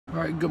All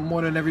right, good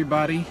morning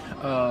everybody,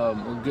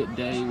 or good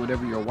day,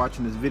 whatever you're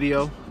watching this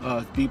video.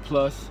 It's B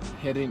Plus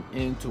heading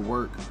into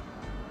work.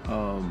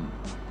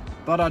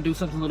 Thought I'd do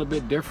something a little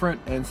bit different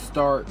and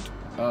start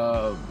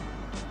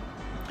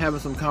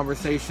having some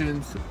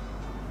conversations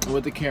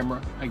with the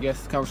camera, I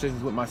guess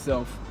conversations with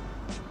myself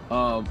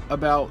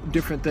about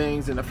different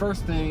things. And the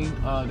first thing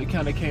that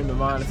kind of came to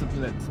mind, is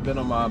something that's been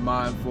on my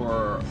mind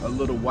for a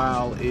little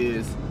while,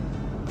 is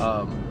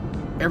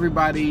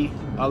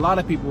a lot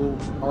of people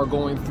are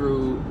going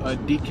through a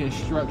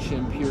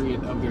deconstruction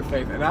period of their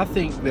faith, and I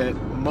think that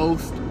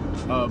most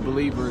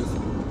believers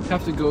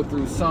have to go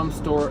through some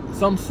sort of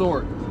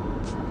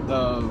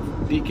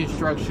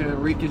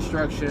deconstruction,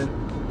 reconstruction,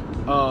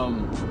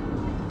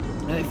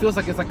 and it feels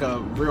like it's like a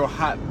real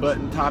hot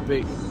button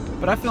topic.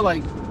 But I feel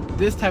like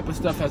this type of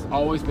stuff has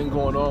always been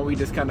going on. We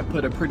just kind of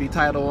put a pretty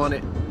title on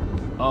it.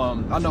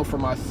 I know for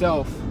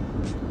myself,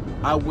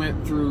 I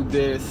went through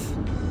this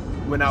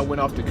when I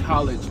went off to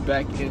college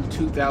back in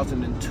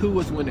 2002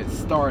 is when it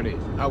started,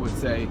 I would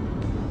say.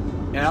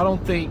 And I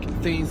don't think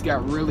things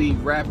got really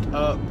wrapped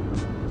up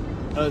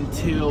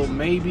until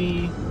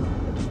maybe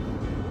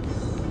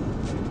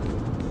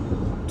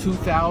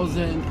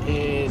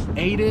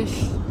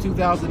 2008-ish,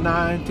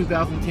 2009,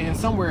 2010,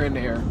 somewhere in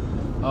there.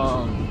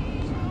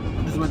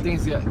 Is when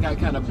things got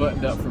kind of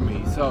buttoned up for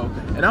me. So,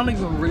 and I don't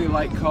even really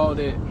like calling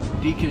it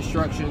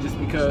deconstruction, just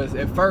because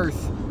at first,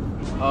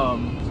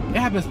 it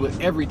happens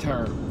with every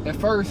term. At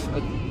first,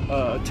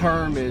 a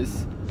term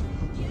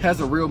has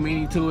a real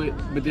meaning to it,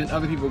 but then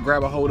other people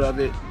grab a hold of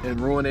it and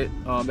ruin it.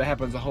 That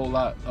happens a whole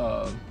lot,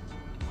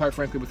 quite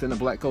frankly, within the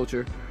black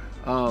culture.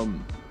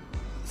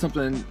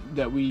 Something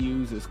that we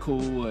use as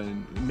cool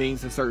and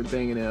means a certain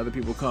thing, and then other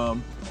people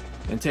come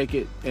and take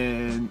it,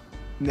 and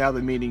now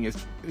the meaning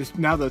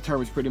now the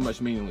term is pretty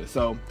much meaningless.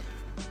 So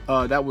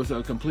that was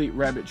a complete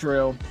rabbit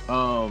trail.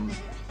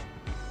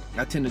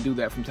 I tend to do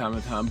that from time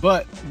to time.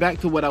 But back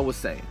to what I was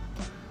saying.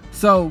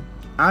 So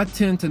I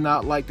tend to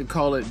not like to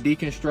call it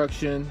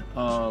deconstruction.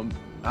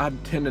 I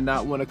tend to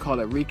not want to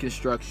call it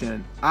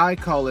reconstruction. I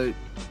call it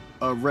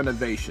a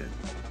renovation.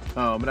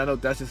 And I know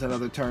that's just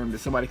another term that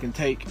somebody can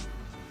take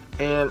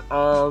and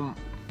that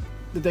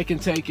they can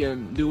take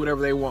and do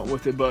whatever they want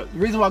with it. But the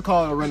reason why I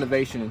call it a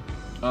renovation,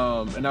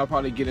 and I'll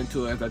probably get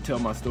into it as I tell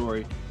my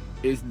story,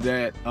 is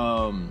that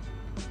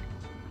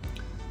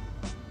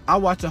I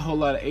watch a whole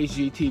lot of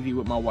HGTV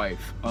with my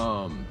wife.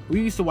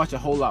 We used to watch a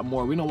whole lot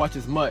more. We don't watch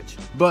as much,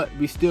 but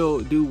we still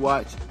do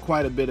watch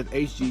quite a bit of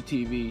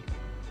HGTV,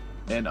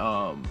 and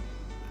a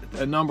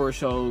number of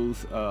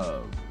shows.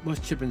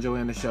 What's Chip and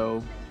Joanna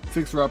show?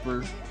 Fixer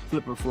Upper,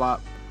 Flip or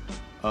Flop,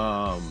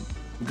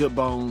 Good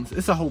Bones.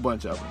 It's a whole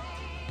bunch of them.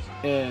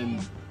 And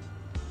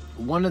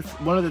one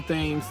of the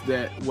things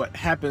that what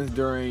happens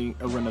during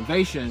a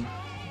renovation,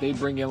 they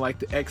bring in like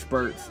the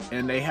experts,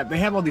 and they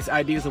have all these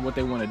ideas of what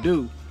they want to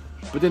do.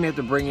 But then they have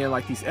to bring in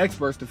like these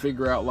experts to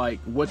figure out like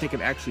what they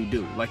can actually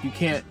do. Like, you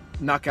can't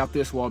knock out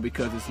this wall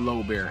because it's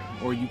load bearing,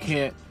 or you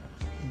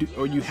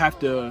have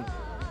to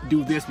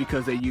do this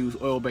because they use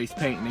oil-based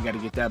paint and they got to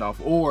get that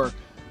off, or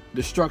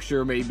the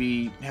structure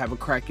maybe have a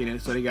crack in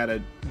it, so they got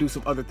to do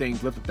some other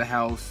things, lift up the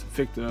house,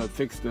 fix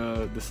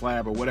the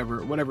slab, or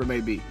whatever it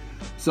may be.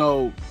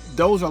 So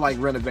those are like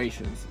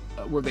renovations,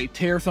 where they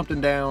tear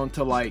something down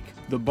to like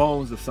the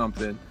bones of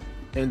something,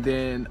 and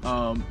then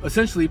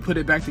essentially put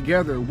it back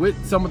together with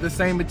some of the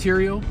same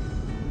material,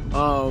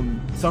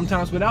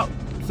 sometimes without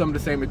some of the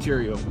same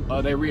material.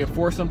 They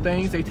reinforce some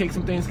things, they take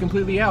some things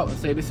completely out and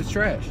say this is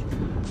trash.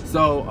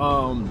 So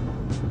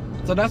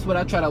so that's what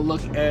I try to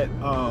look at.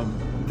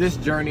 This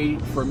journey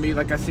for me,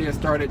 like I said,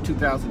 started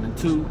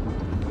 2002,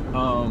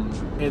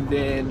 and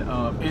then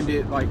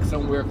ended like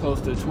somewhere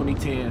close to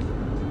 2010.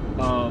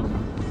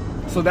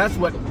 So that's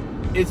what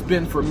it's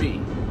been for me.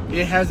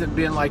 It hasn't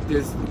been like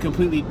this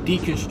completely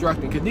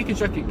deconstructing, because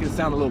deconstructing can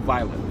sound a little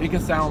violent. It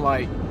can sound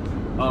like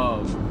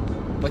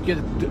it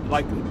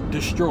like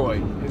destroy.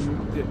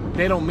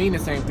 They don't mean the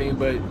same thing,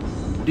 but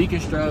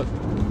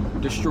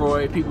deconstruct,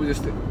 destroy, people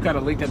just kind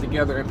of link that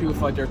together, and people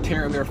feel like they're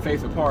tearing their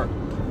faith apart.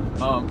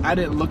 I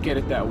didn't look at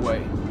it that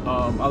way.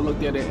 I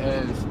looked at it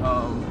as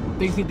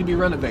things need to be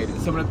renovated.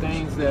 Some of the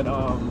things that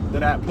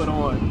that I put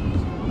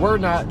on were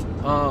not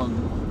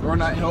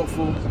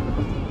helpful.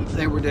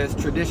 They were just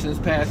traditions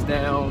passed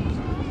down,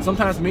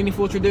 sometimes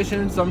meaningful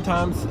traditions,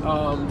 sometimes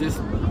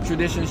just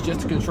traditions just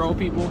to control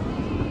people.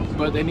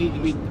 But they need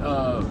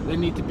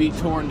to be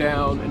torn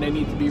down, and they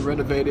need to be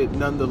renovated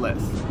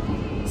nonetheless.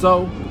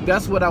 So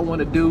that's what I want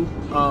to do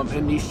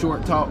in these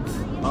short talks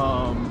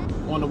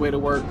on the way to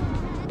work.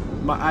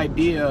 My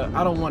idea,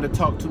 I don't want to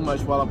talk too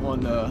much while I'm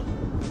on the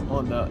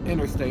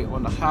interstate,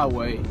 on the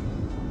highway,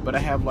 but I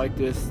have like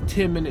this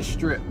 10-minute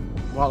strip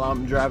while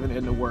I'm driving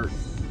into work,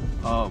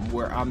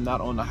 where I'm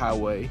not on the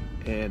highway,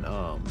 and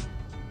all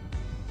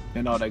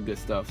that good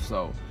stuff.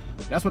 So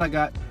that's what I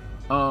got.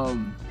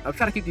 I'm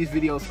trying to keep these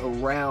videos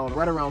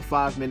right around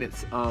 5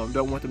 minutes.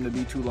 Don't want them to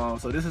be too long.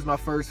 So this is my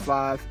first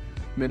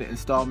 5-minute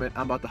installment.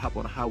 I'm about to hop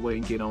on the highway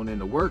and get on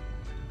into work.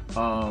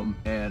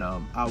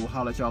 I will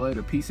holler at y'all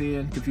later. Peace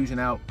in, confusion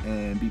out,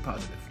 and be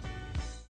positive.